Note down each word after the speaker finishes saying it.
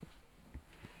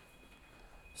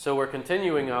So we're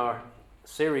continuing our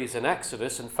series in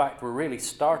Exodus. In fact, we're really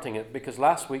starting it because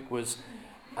last week was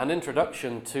an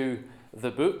introduction to the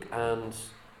book, and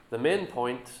the main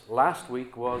point last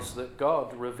week was that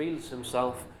God reveals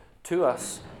himself to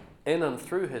us in and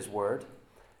through his word,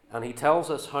 and he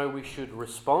tells us how we should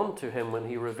respond to him when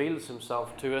he reveals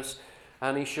himself to us,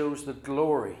 and he shows the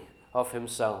glory of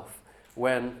himself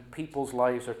when people's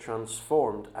lives are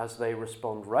transformed as they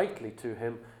respond rightly to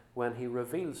him when he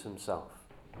reveals himself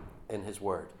in his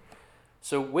word.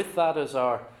 So with that as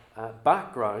our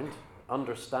background,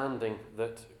 understanding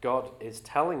that God is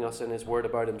telling us in his word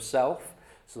about himself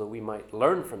so that we might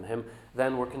learn from him,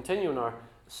 then we're continuing our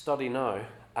study now,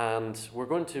 and we're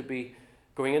going to be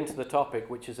going into the topic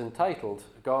which is entitled,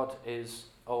 God is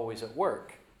Always at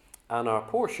Work. And our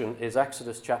portion is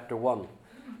Exodus chapter 1,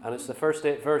 and it's the first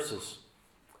 8 verses.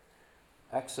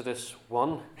 Exodus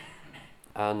 1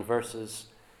 and verses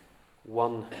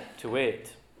 1 to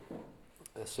 8.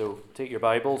 So take your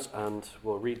Bibles and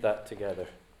we'll read that together.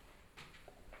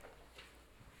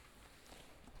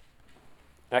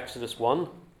 Exodus 1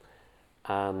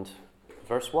 and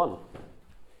verse 1.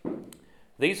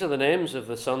 These are the names of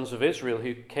the sons of Israel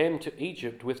who came to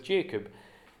Egypt with Jacob,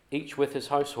 each with his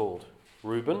household: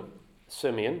 Reuben,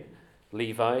 Simeon,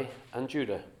 Levi, and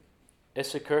Judah;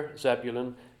 Issachar,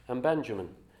 Zebulun, and Benjamin;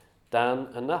 Dan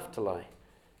and Naphtali;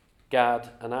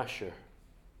 Gad and Asher.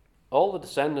 All the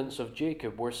descendants of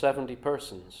Jacob were 70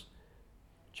 persons.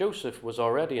 Joseph was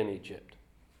already in Egypt.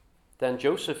 Then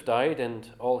Joseph died, and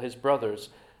all his brothers,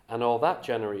 and all that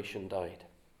generation died.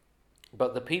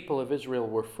 But the people of Israel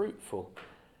were fruitful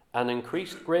and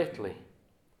increased greatly.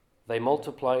 They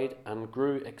multiplied and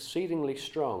grew exceedingly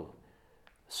strong,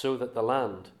 so that the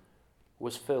land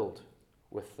was filled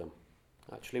with them.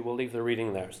 Actually, we'll leave the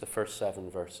reading there. It's the first 7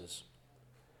 verses.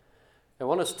 I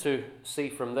want us to see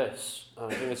from this,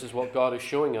 I think this is what God is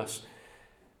showing us,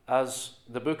 as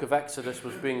the book of Exodus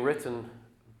was being written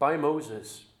by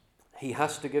Moses, he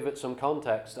has to give it some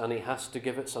context and he has to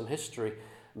give it some history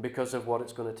because of what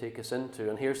it's going to take us into.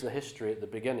 And here's the history at the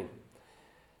beginning.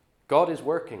 God is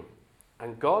working,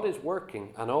 and God is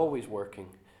working and always working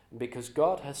because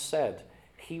God has said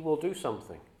he will do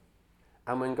something.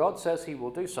 And when God says he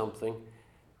will do something,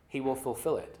 he will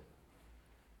fulfill it.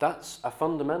 That's a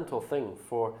fundamental thing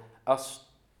for us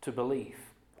to believe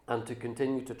and to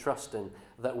continue to trust in,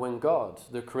 that when God,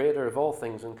 the creator of all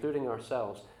things, including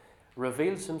ourselves,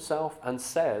 reveals himself and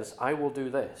says, I will do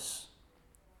this,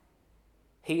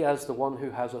 he as the one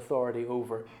who has authority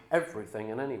over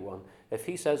everything and anyone, if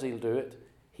he says he'll do it,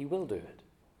 he will do it.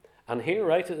 And here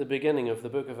right at the beginning of the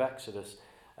book of Exodus,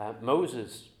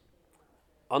 Moses,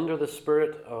 under the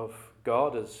Spirit of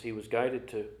God as he was guided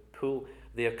to pull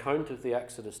the account of the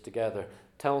Exodus together,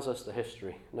 tells us the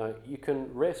history. Now, you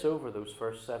can race over those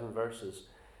first 7 verses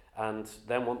and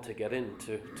then want to get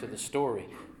into the story,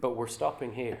 but we're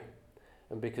stopping here.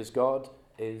 And because God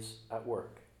is at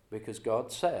work, because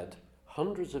God said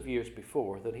hundreds of years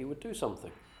before that he would do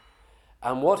something.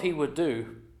 And what he would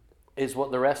do is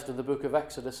what the rest of the book of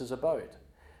Exodus is about.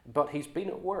 But he's been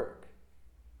at work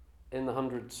in the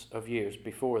hundreds of years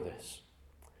before this.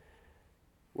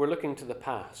 We're looking to the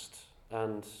past,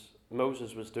 and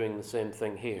Moses was doing the same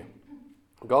thing here.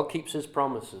 God keeps his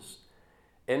promises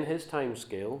in his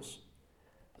timescales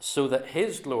so that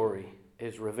his glory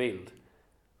is revealed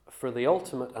for the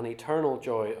ultimate and eternal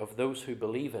joy of those who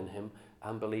believe in him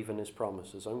and believe in his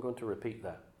promises. I'm going to repeat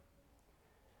that.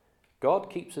 God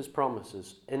keeps his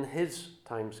promises in his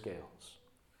timescales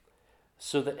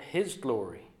so that his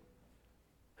glory,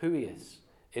 who he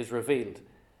is revealed.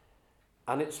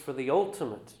 And it's for the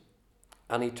ultimate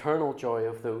and eternal joy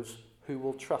of those who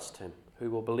will trust him, who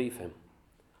will believe him,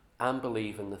 and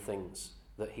believe in the things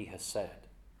that he has said.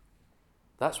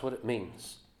 That's what it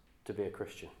means to be a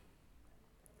Christian.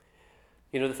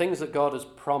 You know, the things that God has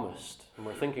promised, and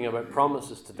we're thinking about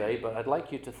promises today, but I'd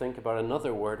like you to think about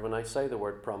another word when I say the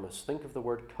word promise. Think of the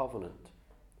word covenant.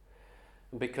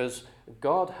 Because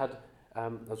God had,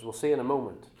 as we'll see in a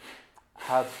moment,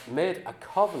 had made a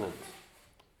covenant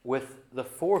with the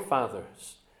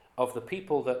forefathers of the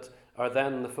people that are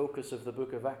then the focus of the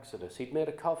book of Exodus. He'd made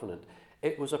a covenant.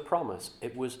 It was a promise.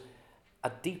 It was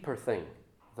a deeper thing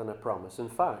than a promise. In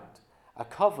fact, a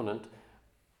covenant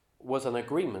was an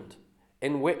agreement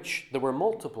in which there were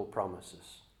multiple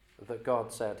promises that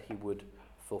God said he would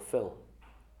fulfill.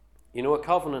 You know, a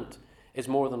covenant is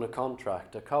more than a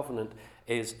contract. A covenant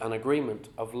is an agreement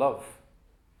of love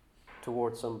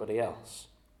towards somebody else.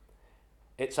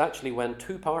 It's actually when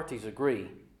two parties agree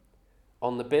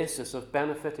on the basis of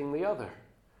benefiting the other.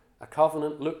 A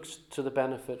covenant looks to the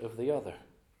benefit of the other.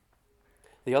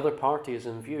 The other party is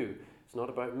in view It's not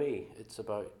about me, it's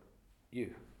about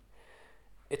you.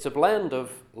 It's a blend of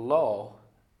law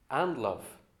and love.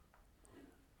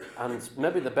 And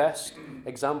maybe the best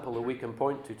example that we can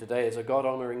point to today is a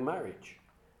God-honoring marriage.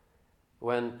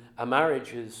 When a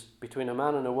marriage is between a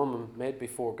man and a woman made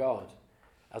before God,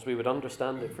 as we would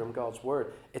understand it from God's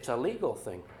word, it's a legal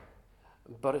thing,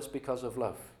 but it's because of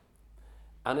love.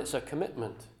 And it's a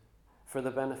commitment for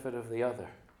the benefit of the other.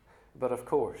 But of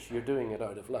course, you're doing it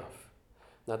out of love.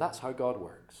 Now that's how God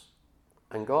works.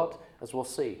 And God, as we'll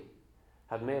see,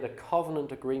 had made a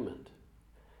covenant agreement.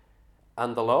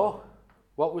 And the law,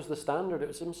 what was the standard? It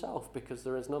was himself, because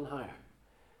there is none higher.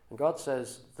 And God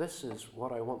says, this is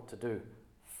what I want to do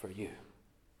for you.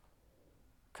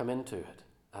 Come into it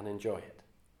and enjoy it.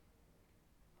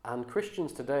 And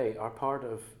Christians today are part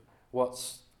of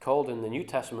what's called in the New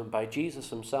Testament by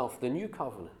Jesus himself, the New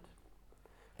Covenant.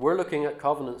 We're looking at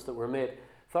covenants that were made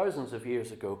thousands of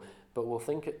years ago, but we'll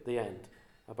think at the end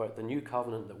about the new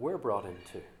covenant that we're brought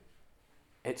into.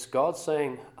 It's God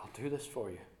saying, I'll do this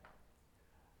for you.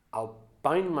 I'll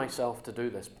bind myself to do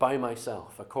this by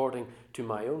myself, according to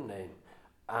my own name,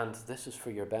 and this is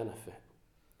for your benefit.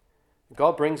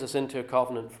 God brings us into a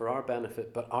covenant for our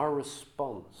benefit, but our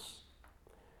response,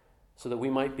 so that we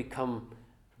might become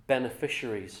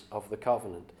beneficiaries of the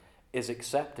covenant, is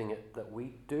accepting it that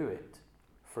we do it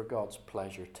for God's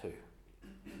pleasure too.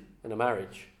 In a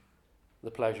marriage, the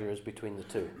pleasure is between the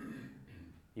two.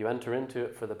 You enter into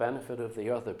it for the benefit of the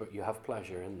other, but you have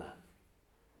pleasure in that.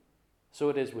 So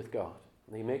it is with God.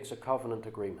 He makes a covenant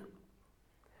agreement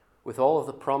with all of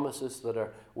the promises that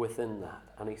are within that.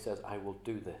 And he says, I will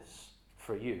do this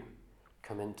for you.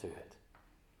 Come into it.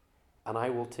 And I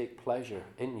will take pleasure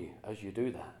in you as you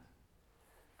do that.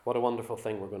 What a wonderful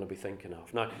thing we're going to be thinking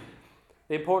of. Now,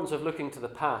 the importance of looking to the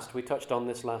past, we touched on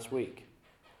this last week.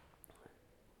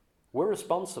 We're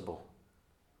responsible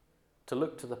to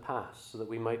look to the past so that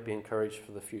we might be encouraged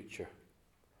for the future.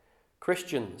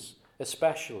 Christians,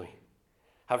 especially,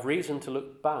 have reason to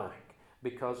look back,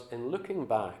 because in looking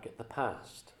back at the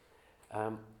past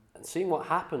and seeing what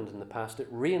happened in the past, it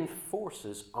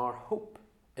reinforces our hope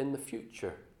in the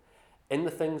future, in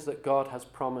the things that God has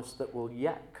promised that will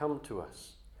yet come to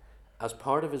us as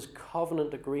part of his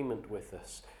covenant agreement with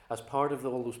us, as part of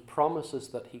all those promises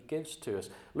that he gives to us.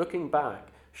 Looking back,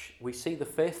 we see the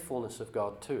faithfulness of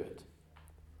God to it,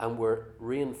 and we're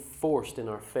reinforced in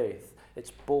our faith.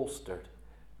 It's bolstered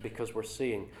because we're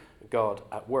seeing God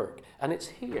at work. And it's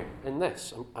here in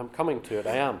this. I'm coming to it.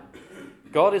 I am.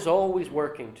 God is always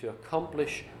working to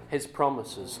accomplish his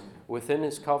promises within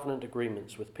his covenant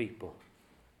agreements with people.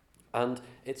 And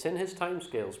it's in his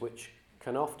timescales, which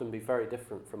can often be very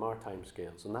different from our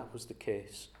timescales. And that was the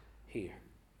case here.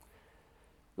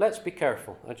 Let's be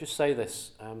careful. I just say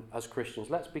this as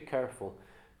Christians. Let's be careful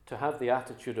to have the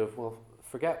attitude of, well,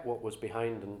 forget what was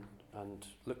behind and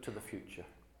look to the future.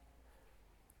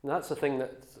 And that's the thing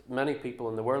that many people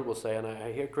in the world will say, and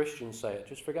I hear Christians say it,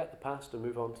 just forget the past and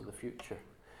move on to the future.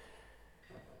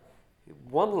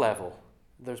 One level,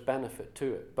 there's benefit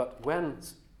to it, but when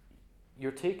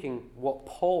you're taking what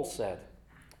Paul said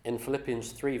in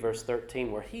Philippians 3 verse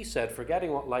 13, where he said,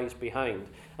 forgetting what lies behind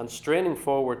and straining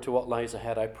forward to what lies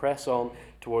ahead, I press on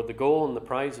toward the goal and the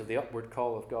prize of the upward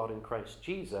call of God in Christ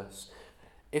Jesus.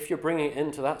 If you're bringing it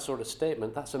into that sort of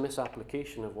statement, that's a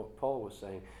misapplication of what Paul was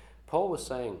saying. Paul was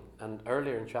saying, and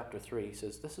earlier in chapter 3, he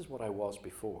says, this is what I was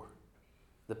before.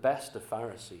 The best of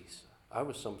Pharisees. I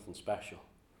was something special.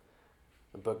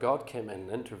 But God came in and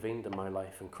intervened in my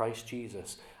life. In Christ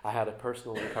Jesus, I had a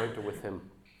personal encounter with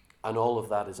him. And all of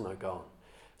that is now gone.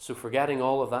 So forgetting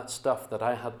all of that stuff that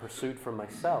I had pursued for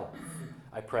myself,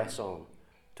 I press on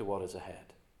to what is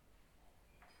ahead.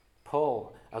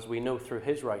 Paul, as we know through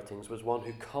his writings, was one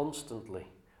who constantly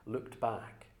looked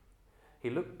back. He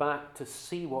looked back to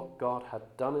see what God had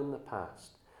done in the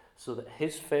past, so that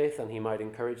his faith, and he might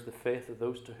encourage the faith of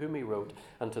those to whom he wrote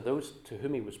and to those to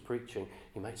whom he was preaching,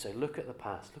 he might say, look at the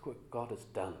past, look what God has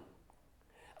done,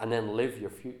 and then live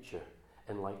your future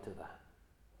in light of that.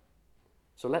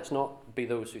 So let's not be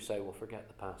those who say, well, forget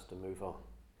the past and move on.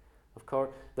 Of course,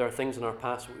 there are things in our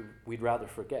past we'd rather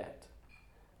forget.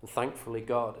 And thankfully,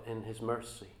 God, in his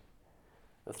mercy,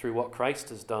 through what Christ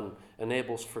has done,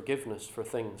 enables forgiveness for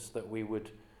things that we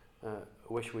would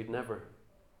wish we'd never,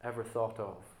 ever thought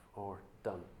of or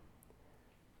done.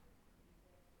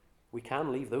 We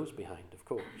can leave those behind, of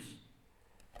course.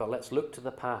 But let's look to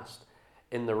the past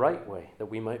in the right way, that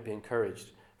we might be encouraged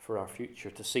for our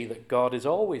future, to see that God is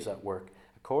always at work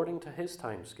according to his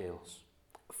timescales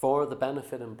for the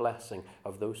benefit and blessing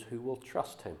of those who will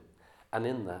trust him. And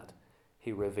in that,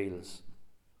 he reveals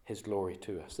his glory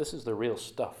to us. This is the real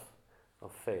stuff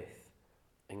of faith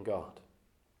in God.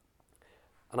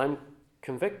 And I'm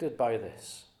convicted by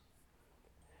this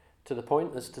to the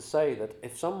point as to say that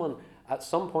if someone at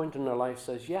some point in their life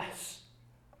says, yes,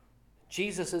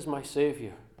 Jesus is my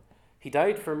Saviour, he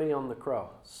died for me on the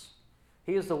cross,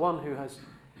 he is the one who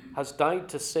has died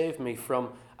to save me from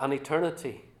an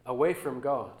eternity away from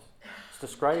God. It's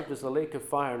described as the lake of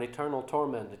fire and eternal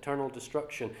torment, eternal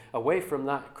destruction. Away from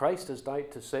that, Christ has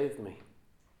died to save me.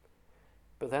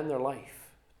 But then their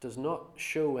life does not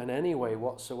show in any way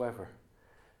whatsoever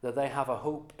that they have a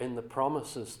hope in the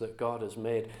promises that God has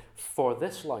made for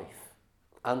this life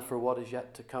and for what is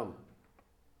yet to come.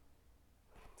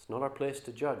 It's not our place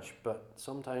to judge, but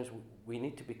sometimes we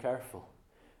need to be careful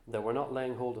that we're not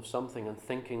laying hold of something and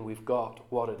thinking we've got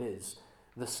what it is,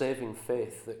 the saving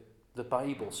faith that the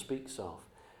Bible speaks of.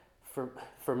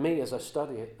 For me, as I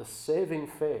study it, the saving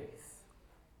faith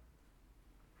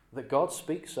that God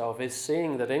speaks of is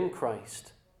saying that in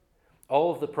Christ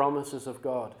all of the promises of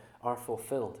God are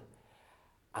fulfilled,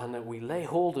 and that we lay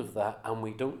hold of that and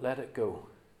we don't let it go.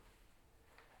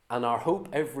 And our hope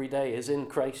every day is in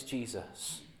Christ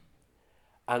Jesus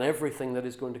and everything that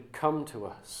is going to come to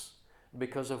us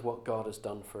because of what God has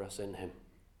done for us in him.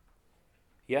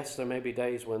 Yes, there may be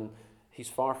days when he's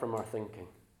far from our thinking,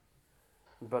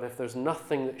 but if there's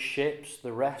nothing that shapes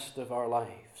the rest of our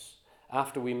lives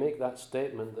after we make that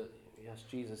statement that, yes,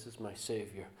 Jesus is my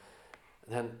Saviour,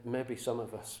 then maybe some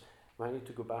of us might need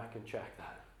to go back and check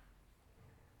that.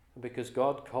 Because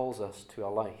God calls us to a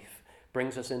life,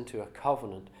 brings us into a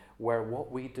covenant where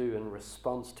what we do in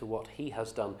response to what he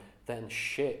has done then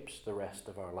shapes the rest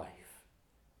of our life.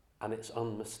 And it's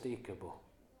unmistakable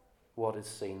what is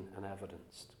seen and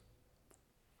evidenced.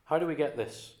 How do we get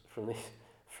this from the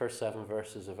first 7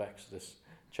 verses of Exodus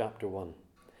chapter 1?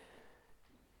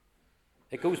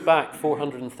 It goes back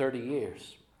 430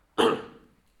 years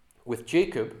with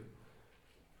Jacob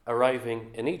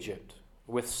arriving in Egypt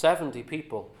with 70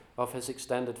 people of his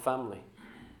extended family.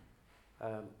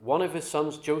 One of his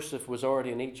sons, Joseph, was already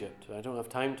in Egypt. I don't have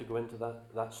time to go into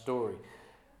that story.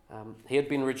 He had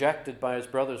been rejected by his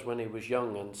brothers when he was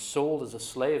young and sold as a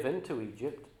slave into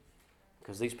Egypt,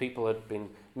 because these people had been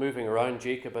moving around.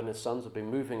 Jacob and his sons had been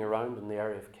moving around in the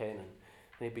area of Canaan,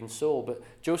 and he'd been sold. But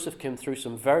Joseph came through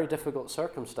some very difficult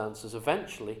circumstances,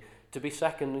 eventually to be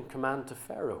second in command to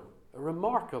Pharaoh. A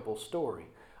remarkable story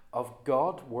of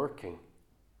God working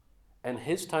in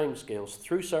his timescales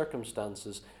through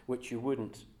circumstances which you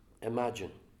wouldn't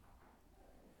imagine.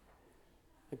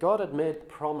 God had made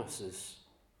promises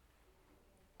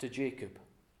to Jacob,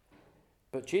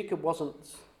 but Jacob wasn't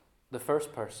the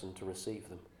first person to receive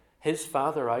them. His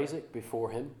father Isaac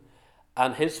before him,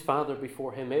 and his father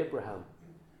before him Abraham,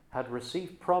 had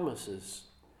received promises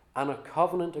and a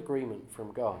covenant agreement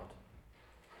from God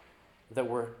that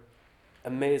were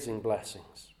amazing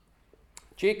blessings.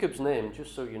 Jacob's name,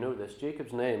 just so you know this,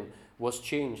 Jacob's name was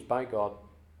changed by God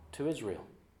to Israel.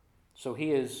 So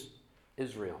he is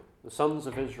Israel, the sons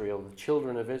of Israel, the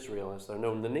children of Israel as they're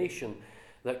known, the nation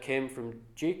that came from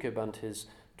Jacob and his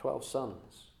 12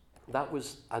 sons. That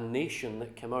was a nation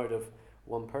that came out of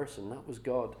one person. That was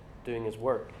God doing his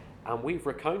work. And we've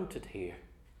recounted here,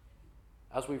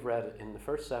 as we've read it in the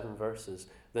first 7 verses,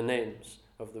 the names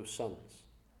of those sons.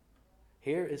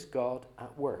 Here is God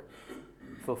at work,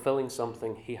 fulfilling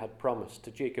something he had promised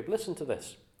to Jacob. Listen to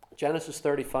this. Genesis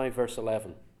 35, verse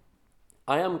 11.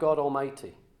 I am God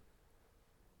Almighty.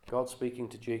 God speaking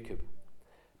to Jacob.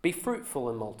 Be fruitful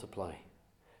and multiply.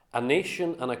 A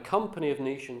nation and a company of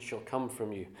nations shall come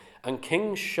from you, and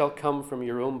kings shall come from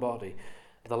your own body.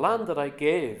 The land that I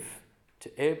gave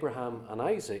to Abraham and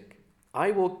Isaac,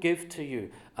 I will give to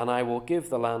you, and I will give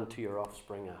the land to your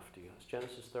offspring after you. That's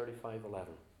Genesis 35:11.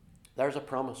 There's a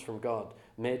promise from God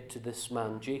made to this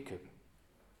man, Jacob.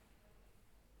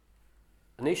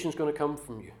 A nation's going to come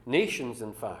from you. Nations,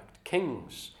 in fact,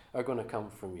 kings are going to come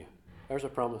from you. There's a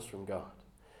promise from God.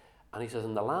 And he says,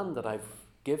 in the land that I've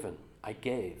given, I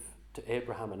gave to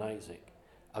Abraham and Isaac,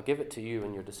 I'll give it to you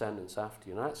and your descendants after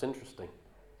you. And that's interesting,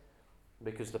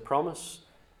 because the promise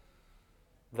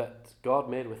that God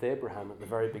made with Abraham at the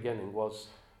very beginning was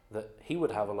that he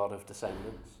would have a lot of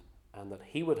descendants and that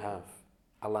he would have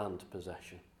a land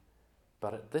possession.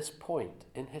 But at this point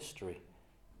in history,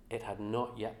 it had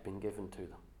not yet been given to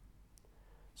them.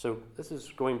 So this is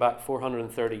going back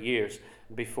 430 years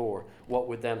before what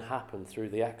would then happen through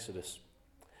the Exodus.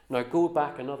 Now go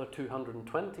back another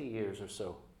 220 years or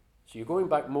so. So you're going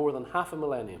back more than half a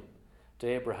millennium to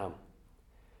Abraham,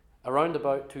 around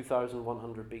about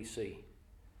 2100 BC.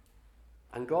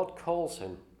 And God calls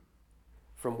him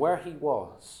from where he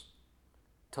was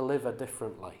to live a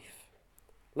different life.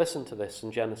 Listen to this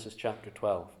in Genesis chapter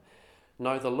 12.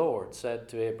 Now the Lord said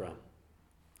to Abram,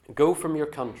 go from your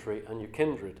country and your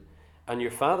kindred and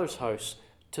your father's house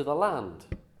to the land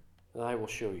that I will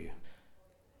show you.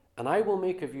 And I will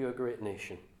make of you a great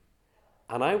nation,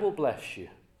 and I will bless you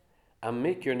and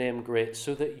make your name great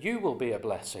so that you will be a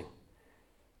blessing.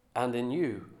 And in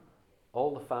you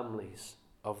all the families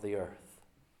of the earth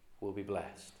will be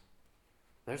blessed.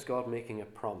 There's God making a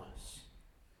promise.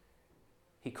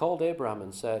 He called Abraham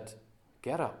and said,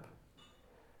 get up,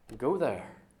 go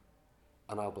there,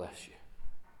 and I'll bless you.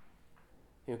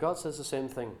 You know, God says the same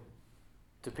thing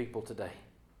to people today.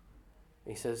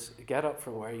 He says, get up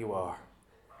from where you are.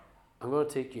 I'm going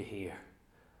to take you here.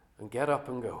 And get up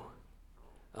and go.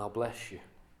 I'll bless you.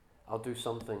 I'll do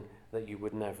something that you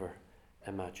would never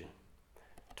imagine.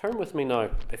 Turn with me now,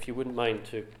 if you wouldn't mind,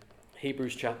 to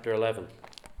Hebrews chapter 11.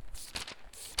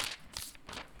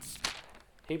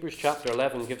 Hebrews chapter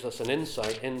 11 gives us an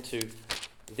insight into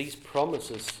these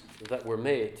promises that were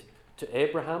made to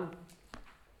Abraham,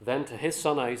 then to his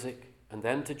son Isaac, and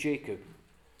then to Jacob.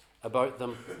 About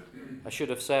them, I should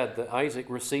have said that Isaac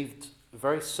received a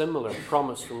very similar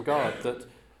promise from God that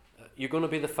you're going to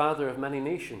be the father of many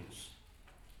nations,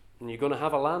 and you're going to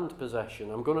have a land possession.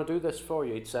 I'm going to do this for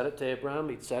you. He'd said it to Abraham,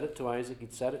 he'd said it to Isaac,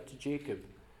 he'd said it to Jacob.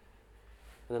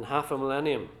 And then half a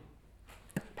millennium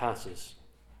passes.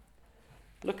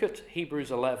 Look at Hebrews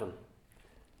 11,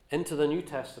 into the New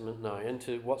Testament now,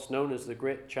 into what's known as the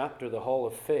great chapter, the Hall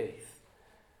of Faith.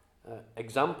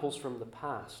 Examples from the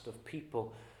past of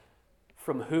people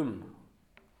from whom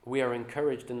we are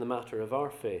encouraged in the matter of our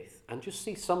faith. And just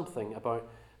see something about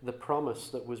the promise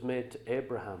that was made to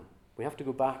Abraham. We have to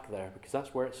go back there because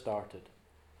that's where it started.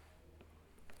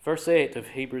 Verse 8 of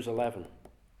Hebrews 11.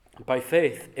 By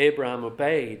faith, Abraham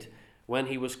obeyed when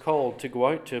he was called to go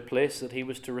out to a place that he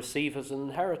was to receive as an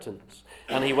inheritance.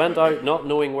 And he went out not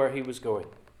knowing where he was going.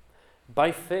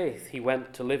 By faith, he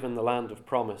went to live in the land of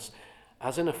promise,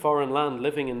 as in a foreign land,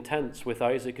 living in tents with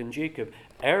Isaac and Jacob,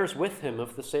 heirs with him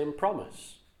of the same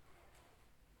promise.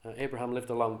 Abraham lived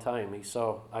a long time. He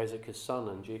saw Isaac his son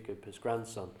and Jacob his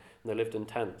grandson, and they lived in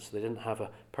tents. They didn't have a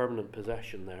permanent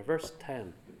possession there. Verse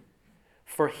 10.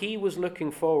 For he was looking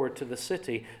forward to the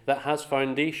city that has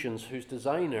foundations, whose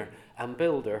designer and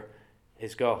builder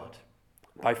is God.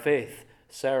 By faith,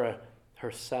 Sarah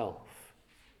herself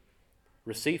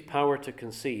received power to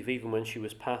conceive, even when she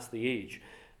was past the age,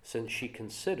 since she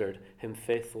considered him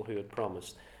faithful who had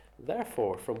promised.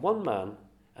 Therefore, from one man,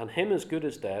 and him as good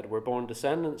as dead, were born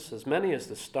descendants as many as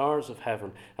the stars of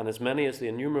heaven, and as many as the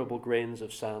innumerable grains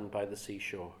of sand by the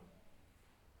seashore.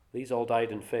 These all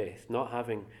died in faith, not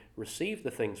having received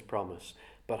the things promised,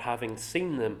 but having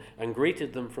seen them and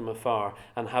greeted them from afar,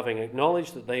 and having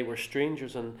acknowledged that they were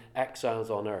strangers and exiles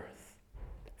on earth.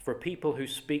 For people who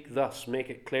speak thus make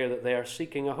it clear that they are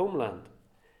seeking a homeland.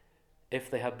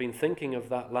 If they had been thinking of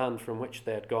that land from which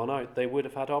they had gone out, they would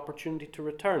have had opportunity to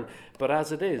return. But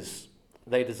as it is,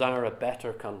 they desire a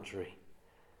better country.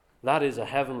 That is a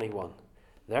heavenly one.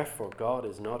 Therefore God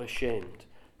is not ashamed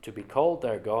to be called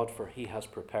their God, for he has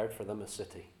prepared for them a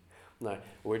city. Now,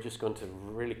 we're just going to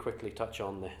really quickly touch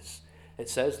on this. It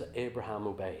says that Abraham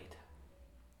obeyed.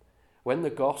 When the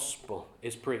gospel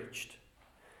is preached,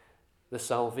 the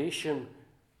salvation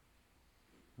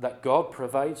that God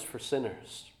provides for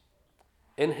sinners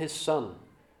in his Son,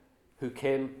 who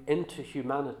came into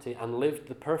humanity and lived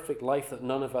the perfect life that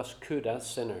none of us could as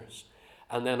sinners,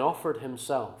 and then offered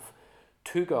himself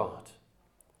to God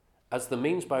as the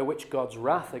means by which God's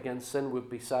wrath against sin would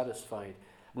be satisfied,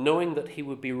 knowing that he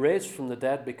would be raised from the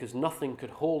dead because nothing could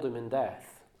hold him in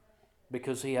death,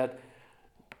 because he had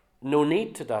no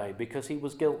need to die, because he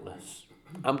was guiltless.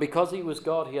 And because he was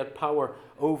God, he had power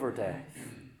over death.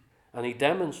 And he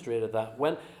demonstrated that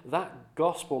when that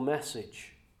gospel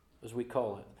message, as we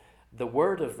call it, the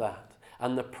word of that,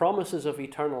 and the promises of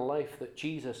eternal life that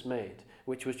Jesus made,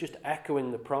 which was just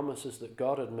echoing the promises that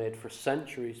God had made for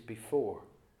centuries before,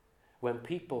 when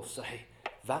people say,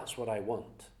 that's what I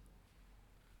want,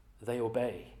 they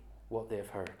obey what they've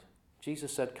heard.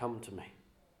 Jesus said, come to me.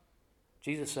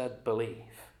 Jesus said,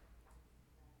 believe.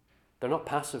 They're not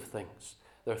passive things.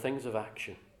 They're things of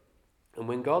action. And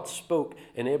when God spoke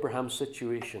in Abraham's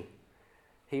situation,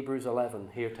 Hebrews 11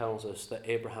 here tells us that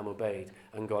Abraham obeyed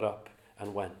and got up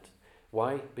and went.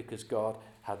 Why? Because God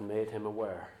had made him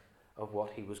aware of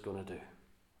what he was going to do.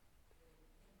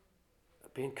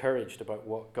 Be encouraged about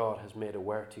what God has made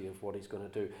aware to you of what he's going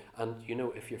to do. And you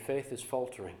know, if your faith is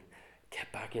faltering,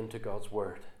 get back into God's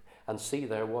word and see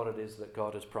there what it is that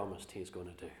God has promised he is going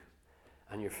to do.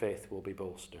 And your faith will be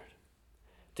bolstered.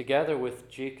 Together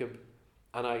with Jacob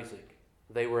and Isaac,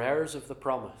 they were heirs of the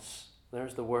promise.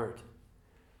 There's the word.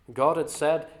 God had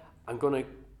said, I'm going to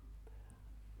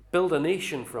build a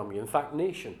nation from you. In fact,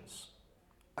 nations.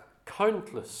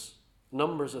 Countless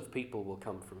numbers of people will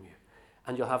come from you,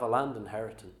 and you'll have a land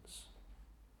inheritance.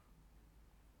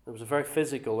 It was a very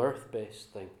physical,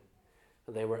 earth-based thing.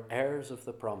 They were heirs of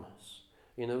the promise.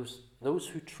 You know, those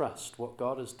who trust what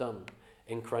God has done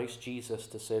in Christ Jesus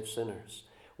to save sinners,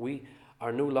 we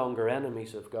are no longer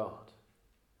enemies of God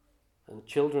and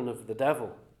children of the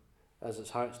devil, as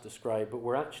it's how it's described, but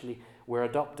we're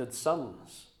adopted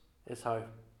sons, is how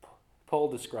Paul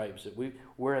describes it.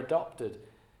 We're adopted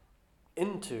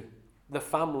into the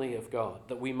family of God,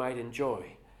 that we might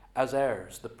enjoy as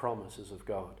heirs the promises of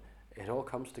God. It all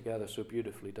comes together so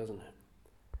beautifully, doesn't it?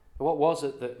 What was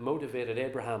it that motivated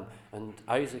Abraham and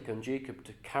Isaac and Jacob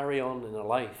to carry on in a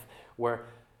life where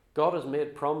God has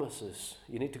made promises?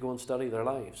 You need to go and study their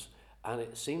lives. And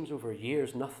it seems over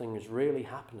years nothing is really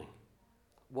happening.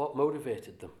 What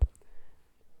motivated them?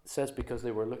 It says because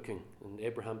they were looking, and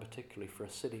Abraham particularly, for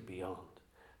a city beyond.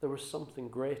 There was something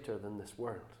greater than this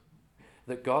world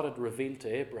that God had revealed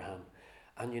to Abraham.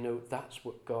 And you know, that's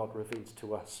what God reveals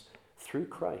to us through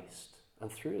Christ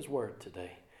and through his word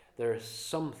today. There is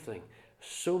something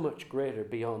so much greater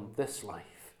beyond this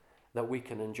life that we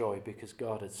can enjoy, because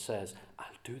God says, I'll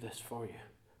do this for you.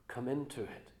 Come into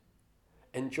it.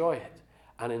 Enjoy it.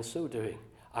 And in so doing,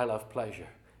 I'll have pleasure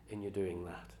in you doing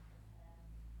that.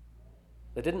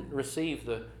 They didn't receive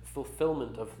the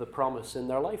fulfillment of the promise in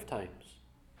their lifetimes.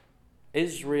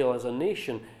 Israel as a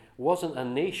nation wasn't a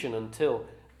nation until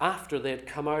after they had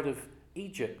come out of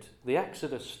Egypt, the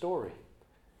Exodus story.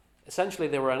 Essentially,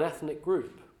 they were an ethnic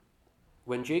group.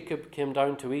 When Jacob came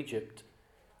down to Egypt,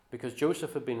 because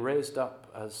Joseph had been raised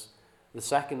up as the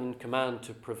second in command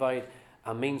to provide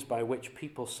a means by which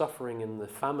people suffering in the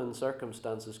famine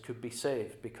circumstances could be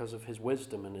saved because of his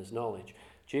wisdom and his knowledge,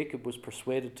 Jacob was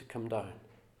persuaded to come down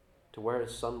to where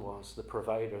his son was, the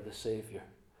provider, the saviour,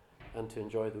 and to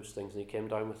enjoy those things. And he came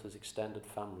down with his extended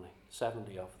family,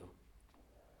 70 of them.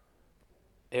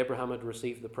 Abraham had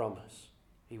received the promise.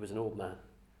 He was an old man.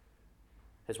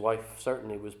 His wife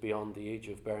certainly was beyond the age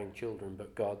of bearing children,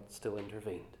 but God still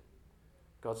intervened.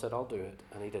 God said, I'll do it,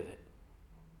 and he did it.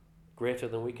 Greater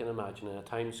than we can imagine, in a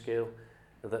time scale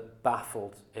that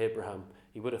baffled Abraham.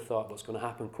 He would have thought, well, it's going to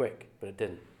happen quick, but it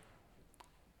didn't.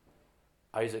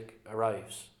 Isaac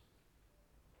arrives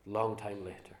long time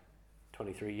later,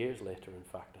 23 years later, in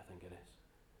fact, I think it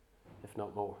is, if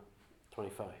not more,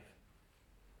 25.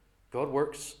 God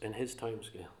works in his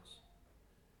timescales,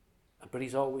 but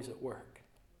he's always at work.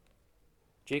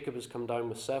 Jacob has come down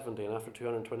with 70, and after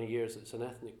 220 years, it's an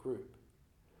ethnic group.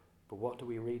 But what do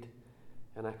we read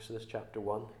in Exodus chapter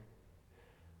 1?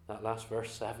 That last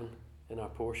verse 7 in our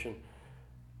portion.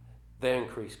 They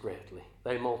increased greatly,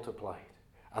 they multiplied,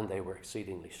 and they were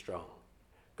exceedingly strong.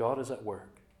 God is at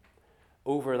work.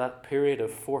 Over that period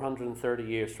of 430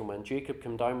 years from when Jacob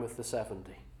came down with the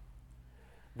 70,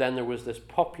 then there was this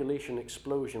population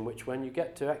explosion, which when you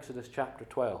get to Exodus chapter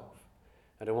 12,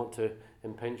 I don't want to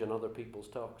impinge on other people's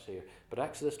talks here, but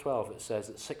Exodus 12, it says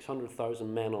that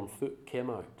 600,000 men on foot came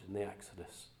out in the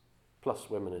Exodus, plus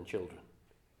women and children.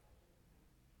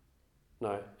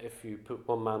 Now, if you put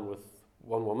one man with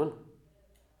one woman,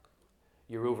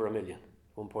 you're over 1 million,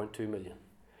 1.2 million.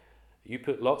 You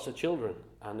put lots of children,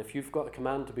 and if you've got a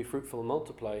command to be fruitful and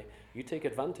multiply, you take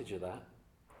advantage of that,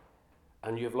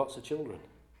 and you have lots of children.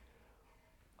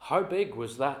 How big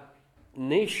was that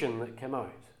nation that came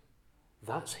out?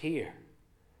 That's here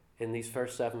in these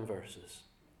first 7 verses.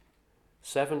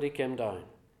 70 came down.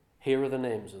 Here are the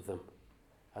names of them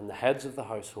and the heads of the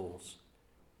households,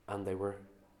 and they were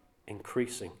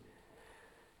increasing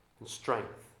in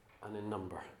strength and in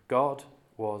number. God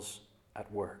was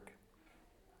at work.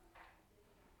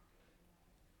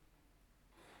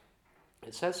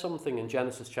 It says something in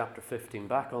Genesis chapter 15,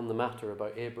 back on the matter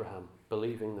about Abraham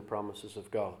believing the promises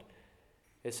of God.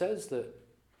 It says that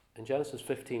in Genesis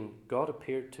 15, God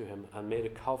appeared to him and made a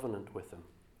covenant with him.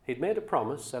 He'd made a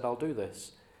promise, said, I'll do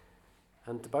this.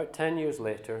 And about 10 years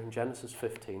later, in Genesis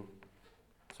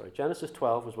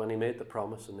 12 was when he made the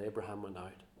promise and Abraham went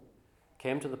out.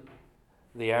 Came to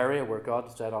the area where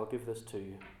God said, I'll give this to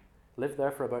you. Lived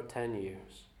there for about 10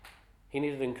 years. He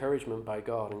needed encouragement by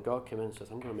God, and God came in and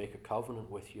says, I'm going to make a covenant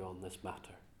with you on this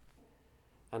matter.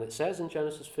 And it says in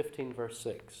Genesis 15, verse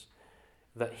 6,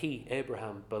 that he,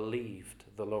 Abraham, believed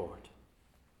the Lord,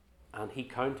 and he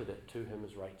counted it to him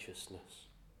as righteousness.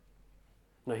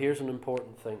 Now here's an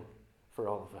important thing for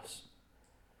all of us.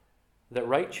 That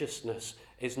righteousness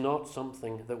is not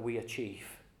something that we achieve.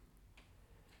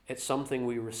 It's something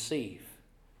we receive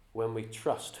when we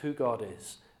trust who God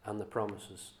is and the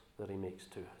promises that he makes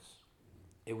to us.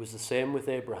 It was the same with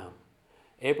Abraham.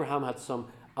 Abraham had some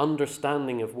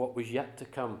understanding of what was yet to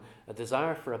come, a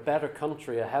desire for a better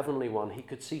country, a heavenly one. He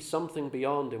could see something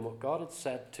beyond in what God had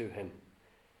said to him.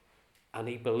 And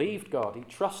he believed God, he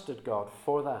trusted God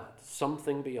for that,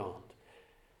 something beyond.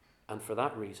 And for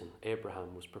that reason,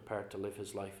 Abraham was prepared to live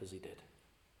his life as he did,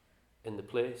 in the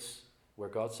place where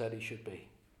God said he should be.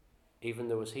 Even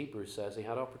though, as Hebrews says, he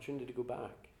had opportunity to go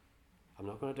back. I'm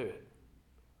not going to do it.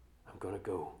 I'm going to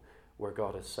go where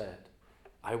God has said.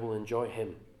 I will enjoy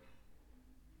him.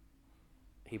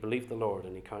 He believed the Lord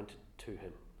and he counted to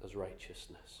him as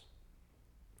righteousness.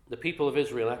 The people of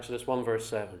Israel, Exodus 1 verse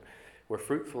 7, were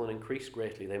fruitful and increased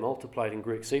greatly. They multiplied and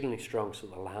grew exceedingly strong, so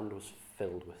the land was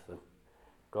filled with them.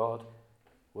 God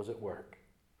was at work.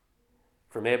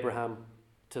 From Abraham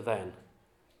to then,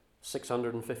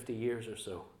 650 years or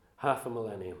so, half a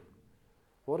millennium.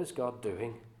 What is God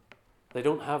doing? They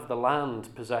don't have the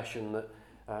land possession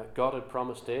that God had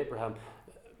promised to Abraham.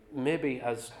 Maybe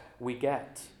as we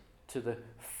get to the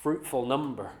fruitful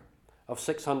number of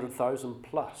 600,000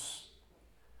 plus,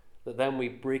 that then we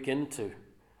break into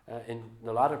in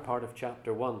the latter part of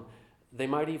chapter 1, they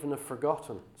might even have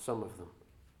forgotten, some of them,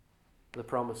 the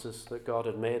promises that God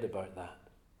had made about that.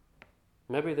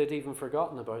 Maybe they'd even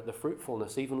forgotten about the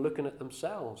fruitfulness, even looking at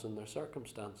themselves and their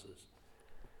circumstances.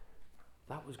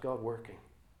 That was God working.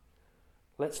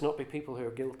 Let's not be people who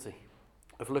are guilty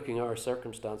of looking at our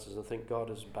circumstances and think God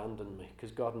has abandoned me,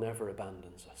 because God never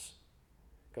abandons us.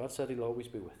 God said he'll always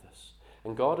be with us.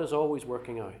 And God is always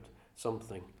working out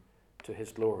something to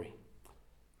his glory.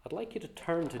 I'd like you to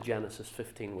turn to Genesis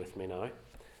 15 with me now,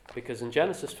 because in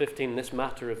Genesis 15, this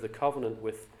matter of the covenant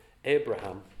with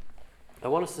Abraham, I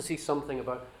want us to see something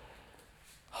about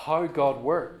how God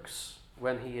works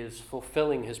when he is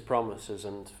fulfilling his promises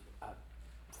and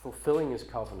fulfilling his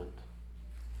covenant.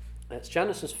 It's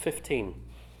Genesis 15,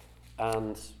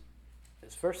 and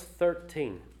it's verse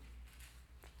 13.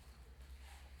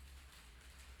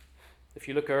 If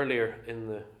you look earlier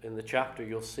in the chapter,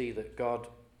 you'll see that God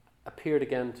appeared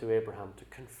again to Abraham to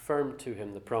confirm to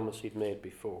him the promise he'd made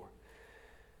before.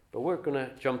 But we're going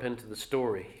to jump into the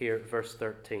story here at verse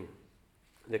 13,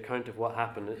 the account of what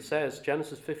happened. It says,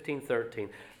 Genesis 15:13,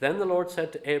 "Then the Lord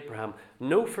said to Abraham,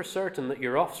 know for certain that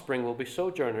your offspring will be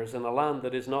sojourners in a land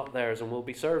that is not theirs, and will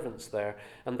be servants there,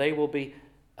 and they will be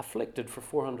afflicted for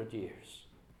 400 years.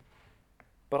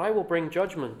 But I will bring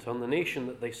judgment on the nation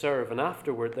that they serve, and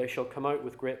afterward they shall come out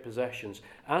with great possessions.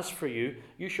 As for you,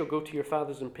 you shall go to your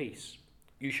fathers in peace.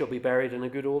 You shall be buried in a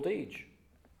good old age.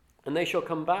 And they shall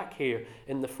come back here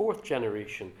in the 4th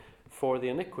generation, for the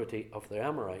iniquity of the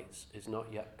Amorites is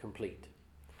not yet complete."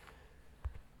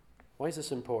 Why is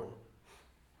this important?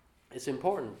 It's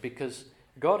important because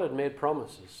God had made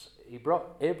promises. He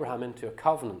brought Abraham into a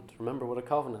covenant. Remember what a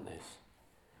covenant is.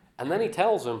 And then he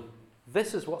tells him,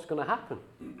 this is what's going to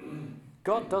happen.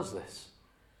 God does this.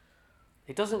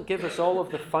 He doesn't give us all of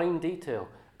the fine detail,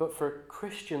 but for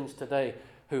Christians today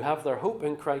who have their hope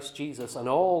in Christ Jesus and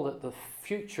all that the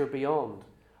future beyond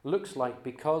looks like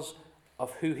because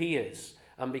of who he is,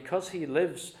 and because he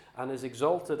lives and is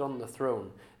exalted on the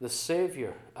throne, the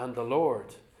Saviour and the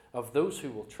Lord of those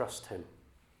who will trust him,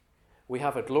 we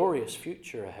have a glorious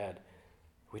future ahead.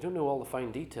 We don't know all the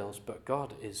fine details, but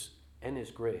God is, in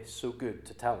his grace, so good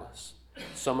to tell us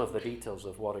some of the details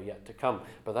of what are yet to come.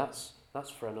 But that's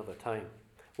for another time.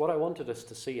 What I wanted us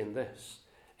to see in this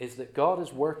is that God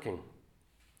is working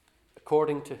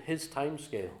according to his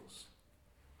timescales.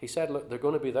 He said, look, they're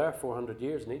going to be there 400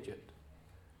 years in Egypt,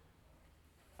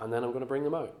 and then I'm going to bring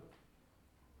them out.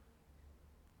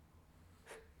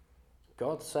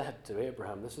 God said to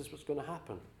Abraham, this is what's going to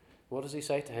happen. What does he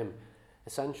say to him?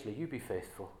 Essentially, you be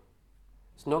faithful.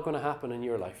 It's not going to happen in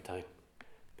your lifetime,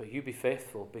 but you be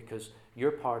faithful, because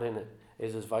your part in it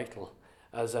is as vital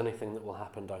as anything that will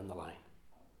happen down the line.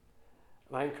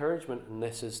 My encouragement in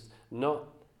this is not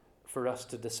for us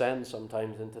to descend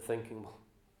sometimes into thinking, well,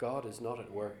 God is not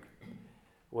at work.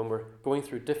 When we're going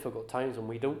through difficult times and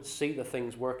we don't see the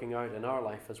things working out in our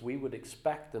life as we would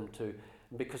expect them to,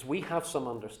 because we have some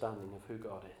understanding of who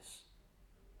God is.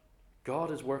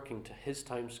 God is working to his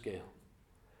time scale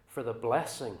for the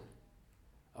blessing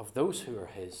of those who are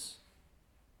his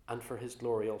and for his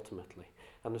glory ultimately.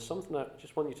 And there's something I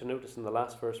just want you to notice in the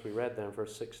last verse we read there in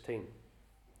verse 16.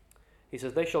 He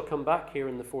says, they shall come back here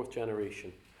in the 4th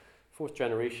generation. 4th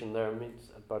generation there means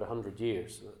about 100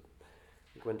 years.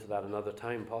 We'll go into that another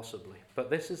time possibly. But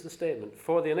this is the statement: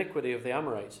 for the iniquity of the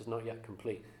Amorites is not yet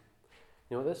complete.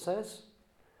 You know what this says?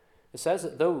 It says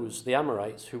that those, the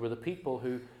Amorites, who were the people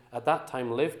who at that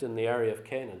time lived in the area of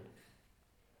Canaan,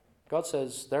 God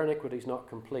says their iniquity is not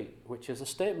complete, which is a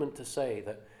statement to say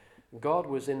that God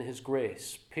was in his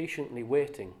grace patiently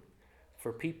waiting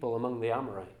for people among the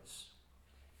Amorites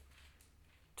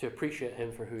to appreciate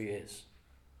him for who he is.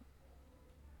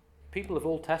 People of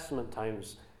Old Testament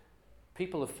times,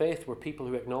 people of faith, were people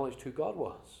who acknowledged who God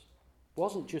was. It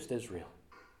wasn't just Israel.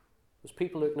 It was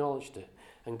people who acknowledged it.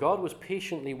 And God was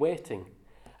patiently waiting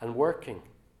and working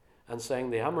and saying,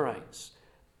 the Amorites,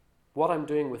 what I'm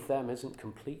doing with them isn't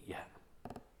complete yet.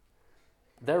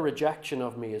 Their rejection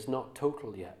of me is not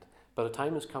total yet, but a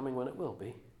time is coming when it will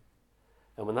be.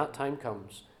 And when that time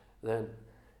comes, then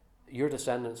your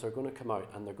descendants are going to come out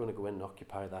and they're going to go in and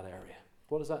occupy that area.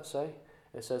 What does that say?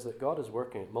 It says that God is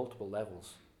working at multiple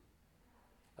levels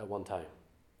at one time.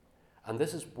 And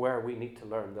this is where we need to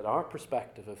learn that our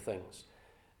perspective of things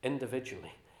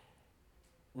individually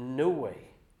no way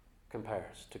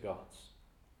compares to God's.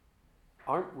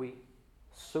 Aren't we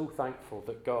so thankful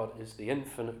that God is the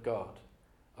infinite God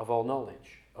of all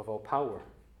knowledge, of all power,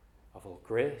 of all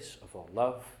grace, of all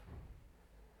love,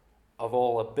 of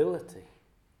all ability,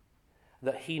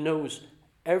 that he knows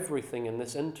everything in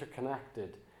this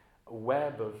interconnected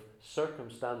web of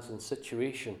circumstance and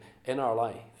situation in our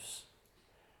lives.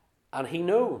 And he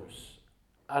knows,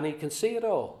 and he can see it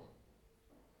all.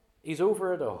 He's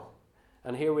over it all.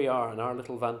 And here we are in our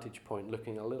little vantage point,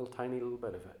 looking a little tiny little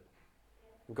bit of it.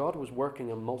 God was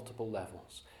working on multiple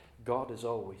levels. God is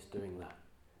always doing that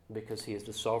because he is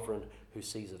the sovereign who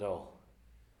sees it all.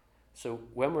 So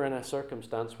when we're in a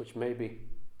circumstance which may be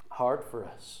hard for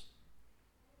us,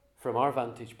 from our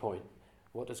vantage point,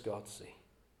 what does God see?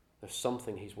 There's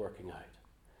something he's working out.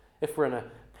 If we're in a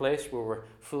place where we're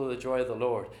full of the joy of the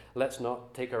Lord, let's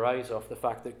not take our eyes off the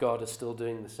fact that God is still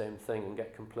doing the same thing and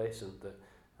get complacent that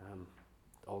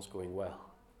all's going well.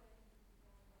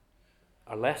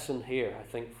 Our lesson here, I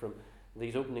think, from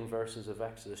these opening verses of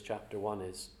Exodus chapter 1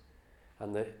 is,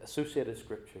 and the associated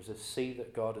scriptures, is see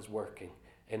that God is working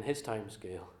in his time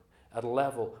scale at a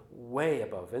level way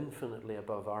above, infinitely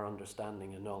above our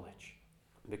understanding and knowledge,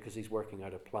 because he's working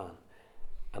out a plan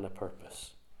and a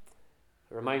purpose.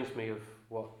 It reminds me of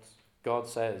what God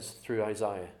says through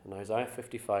Isaiah. In Isaiah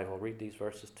 55, I'll read these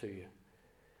verses to you.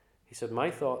 He said, "My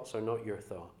thoughts are not your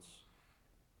thoughts,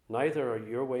 neither are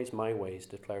your ways my ways,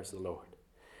 declares the Lord.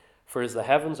 For as the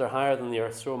heavens are higher than the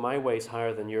earth, so are my ways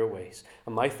higher than your ways,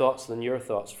 and my thoughts than your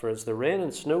thoughts. For as the rain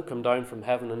and snow come down from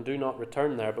heaven and do not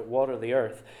return there, but water the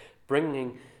earth,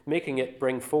 making it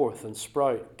bring forth and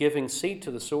sprout, giving seed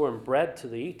to the sower and bread to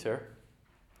the eater,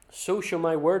 so shall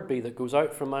my word be that goes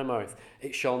out from my mouth.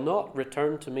 It shall not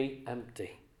return to me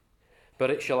empty, but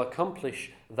it shall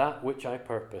accomplish that which I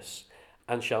purpose,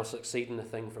 and shall succeed in the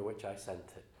thing for which I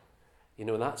sent it." You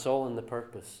know, that's all in the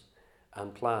purpose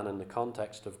and plan in the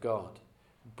context of God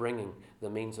bringing the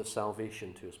means of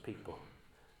salvation to his people.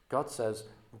 God says,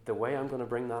 the way I'm going to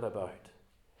bring that about,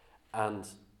 and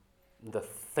the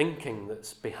thinking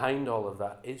that's behind all of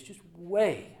that, is just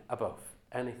way above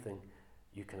anything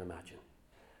you can imagine.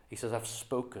 He says, I've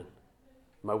spoken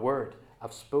my word,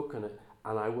 I've spoken it,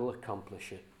 and I will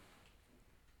accomplish it.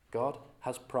 God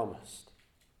has promised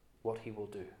what he will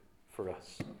do for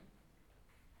us.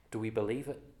 Do we believe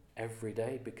it every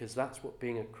day? Because that's what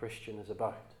being a Christian is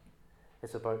about.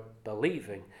 It's about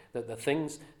believing that the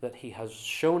things that he has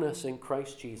shown us in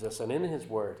Christ Jesus and in his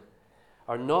word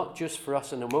are not just for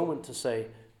us in a moment to say,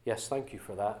 yes, thank you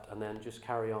for that, and then just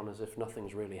carry on as if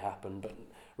nothing's really happened, but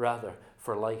rather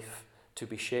for life to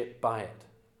be shaped by it,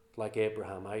 like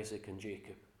Abraham, Isaac, and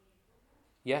Jacob.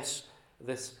 Yes,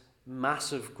 this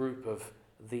massive group of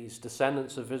these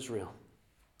descendants of Israel,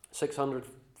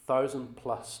 600,000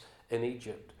 plus in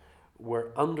Egypt,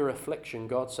 were under affliction.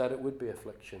 God said it would be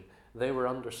affliction. They were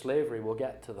under slavery. We'll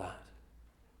get to that.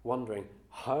 Wondering,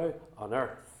 how on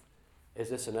earth is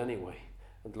this in any way?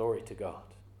 And glory to God.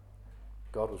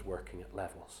 God was working at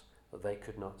levels that they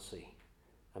could not see.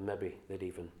 And maybe they'd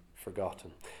even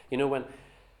forgotten. You know, when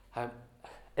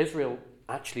Israel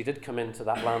actually did come into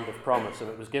that land of promise and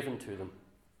it was given to them,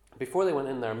 before they went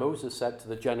in there, Moses said to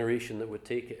the generation that would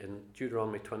take it in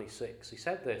Deuteronomy 26, he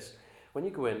said this, when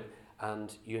you go in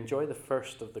and you enjoy the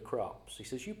first of the crops, he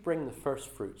says, you bring the first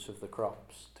fruits of the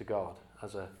crops to God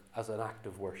as an act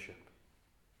of worship.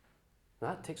 Now,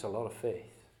 that takes a lot of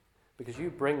faith, because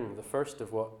you bring the first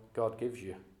of what God gives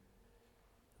you,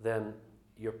 then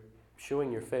you're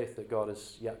showing your faith that God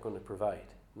is yet going to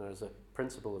provide. And there's a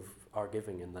principle of our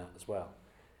giving in that as well.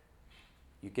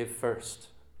 You give first,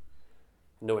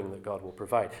 knowing that God will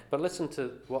provide. But listen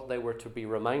to what they were to be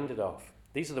reminded of.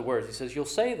 These are the words. He says, you'll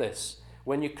say this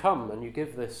when you come and you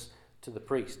give this to the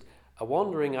priest. A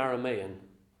wandering Aramean,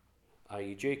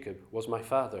 i.e. Jacob, was my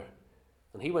father.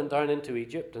 And he went down into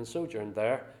Egypt and sojourned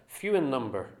there, few in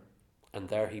number, And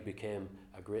there he became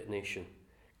a great nation,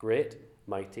 great,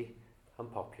 mighty,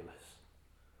 and populous.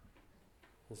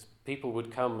 As people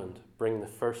would come and bring the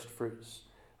first fruits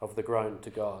of the ground to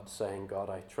God, saying, God,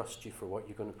 I trust you for what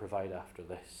you're going to provide after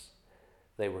this.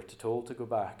 They were told to go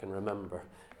back and remember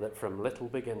that from little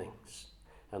beginnings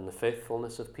and the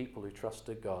faithfulness of people who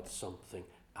trusted God, something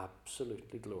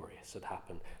absolutely glorious had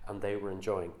happened, and they were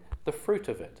enjoying the fruit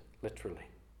of it, literally.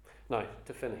 Now,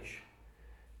 to finish,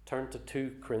 turn to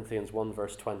 2 Corinthians 1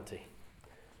 verse 20.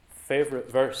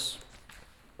 Favourite verse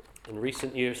in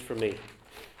recent years for me.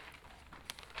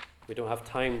 We don't have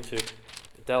time to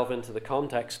delve into the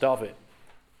context of it,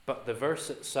 but the verse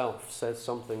itself says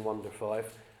something wonderful.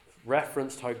 I've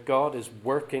referenced how God is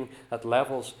working at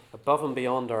levels above and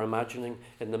beyond our imagining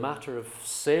in the matter of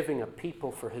saving a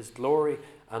people for his glory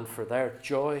and for their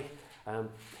joy.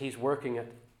 He's working at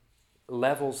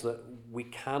levels that we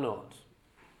cannot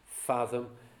fathom,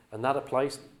 and that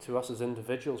applies to us as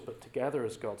individuals, but together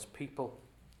as God's people.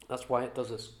 That's why it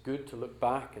does us good to look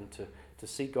back and to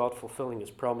see God fulfilling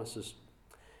his promises.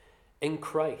 In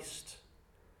Christ,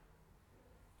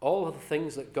 all of the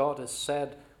things that God has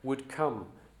said would come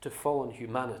to fallen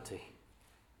humanity,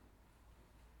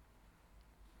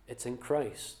 it's in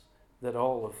Christ that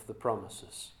all of the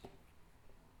promises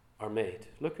are made.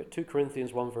 Look at 2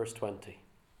 Corinthians 1 verse 20.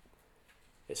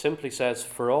 It simply says,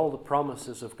 for all the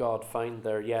promises of God find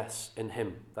their yes in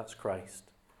him. That's Christ.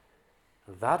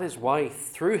 And that is why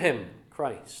through him,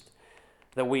 Christ,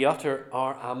 that we utter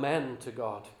our amen to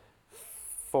God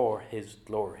for his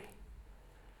glory.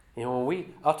 You know, when we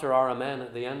utter our amen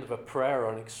at the end of a prayer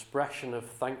or an expression of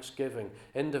thanksgiving,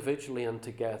 individually and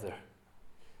together,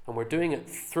 and we're doing it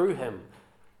through him,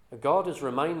 God is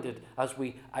reminded as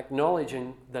we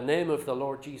acknowledging the name of the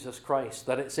Lord Jesus Christ,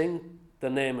 that it's in the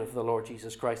name of the Lord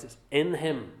Jesus Christ, it's in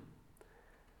him,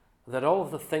 that all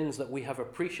of the things that we have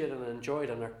appreciated and enjoyed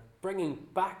and are bringing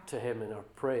back to him in our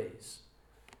praise,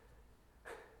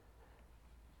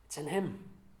 it's in him.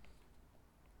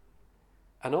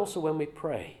 And also when we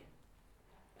pray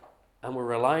and we're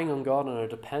relying on God and are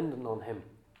dependent on him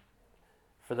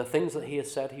for the things that he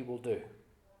has said he will do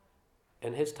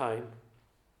in his time,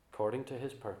 according to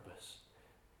his purpose,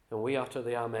 and we utter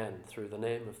the amen through the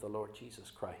name of the Lord Jesus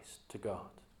Christ to God,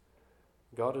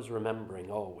 God is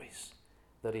remembering always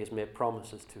that he has made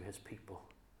promises to his people.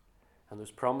 And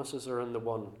those promises are in the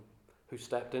one who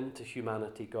stepped into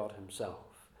humanity, God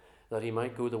himself, that he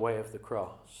might go the way of the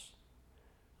cross.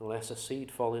 Unless a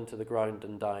seed fall into the ground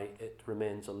and die, it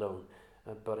remains alone.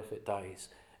 But if it dies,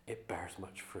 it bears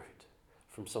much fruit.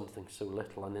 From something so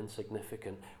little and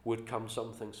insignificant would come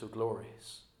something so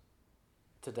glorious.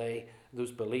 Today,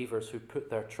 those believers who put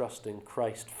their trust in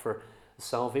Christ for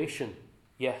salvation,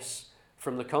 yes,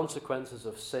 from the consequences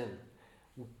of sin,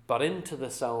 but into the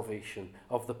salvation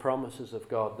of the promises of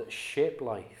God that shape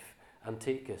life and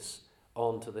take us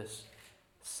on to this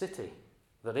city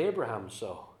that Abraham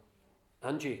saw,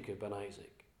 and Jacob and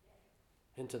Isaac,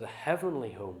 into the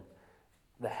heavenly home,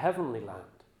 the heavenly land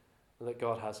that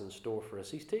God has in store for us.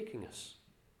 He's taking us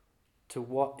to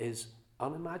what is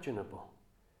unimaginable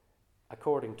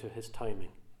according to his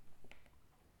timing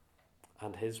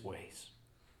and his ways.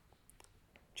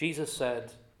 Jesus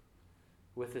said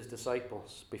with his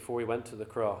disciples before he went to the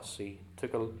cross, he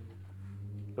took a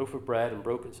loaf of bread and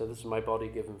broke it and said, "This is my body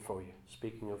given for you,"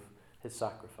 speaking of his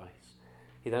sacrifice.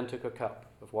 He then took a cup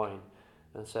of wine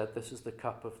and said, "This is the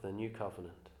cup of the new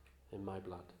covenant in my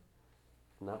blood,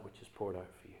 and that which is poured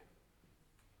out for you."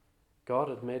 God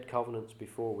had made covenants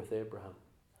before with Abraham,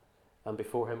 and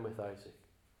before him with Isaac.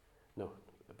 No,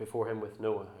 before him with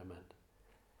Noah, I meant.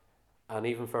 And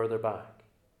even further back.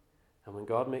 And when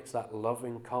God makes that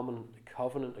loving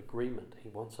covenant agreement, he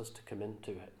wants us to come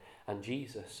into it. And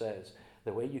Jesus says,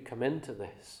 the way you come into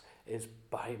this is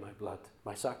by my blood,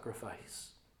 my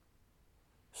sacrifice.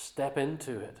 Step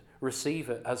into it, receive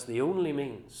it as the only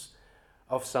means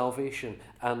of salvation,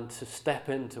 and to step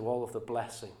into all of the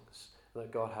blessings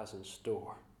that God has in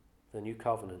store, the new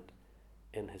covenant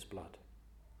in his blood.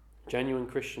 Genuine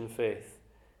Christian faith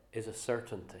is a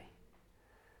certainty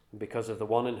because of the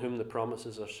one in whom the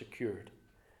promises are secured,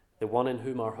 the one in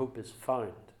whom our hope is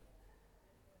found.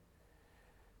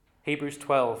 Hebrews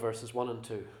 12 verses 1 and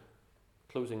 2,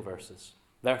 closing verses.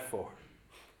 Therefore,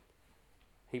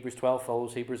 Hebrews 12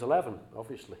 follows Hebrews 11,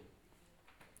 obviously.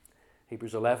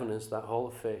 Hebrews 11 is that hall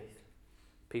of faith,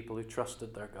 people who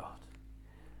trusted their God.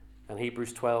 And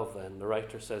Hebrews 12 then, the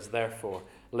writer says, therefore,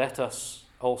 let us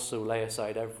also lay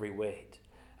aside every weight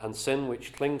and sin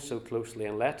which clings so closely,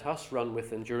 and let us run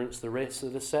with endurance the race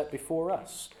that is set before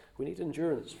us. We need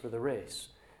endurance for the race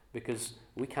because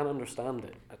we can't understand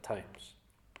it at times.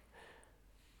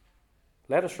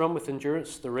 Let us run with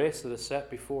endurance the race that is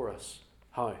set before us.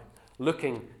 How?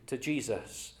 Looking to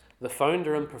Jesus, the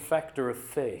founder and perfecter of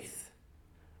faith,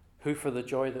 who for the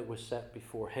joy that was set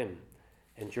before him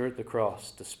endured the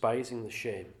cross, despising the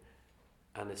shame,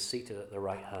 and is seated at the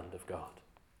right hand of God.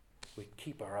 We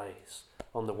keep our eyes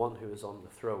on the one who is on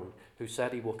the throne, who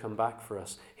said he will come back for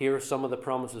us. Here are some of the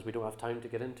promises we don't have time to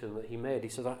get into that he made. He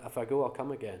said, if I go, I'll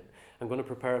come again. I'm going to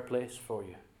prepare a place for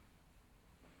you.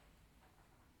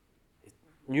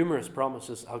 Numerous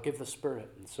promises, I'll give the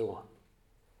Spirit, and so on.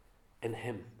 In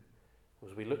him,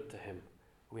 as we look to him,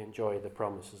 we enjoy the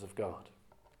promises of God.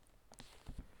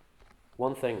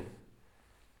 One thing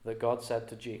that God said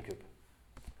to Jacob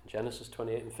in Genesis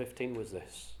 28 and 15 was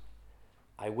this: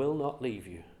 I will not leave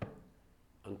you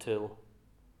until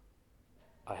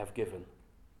I have given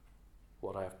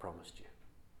what I have promised you.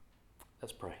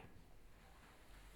 Let's pray.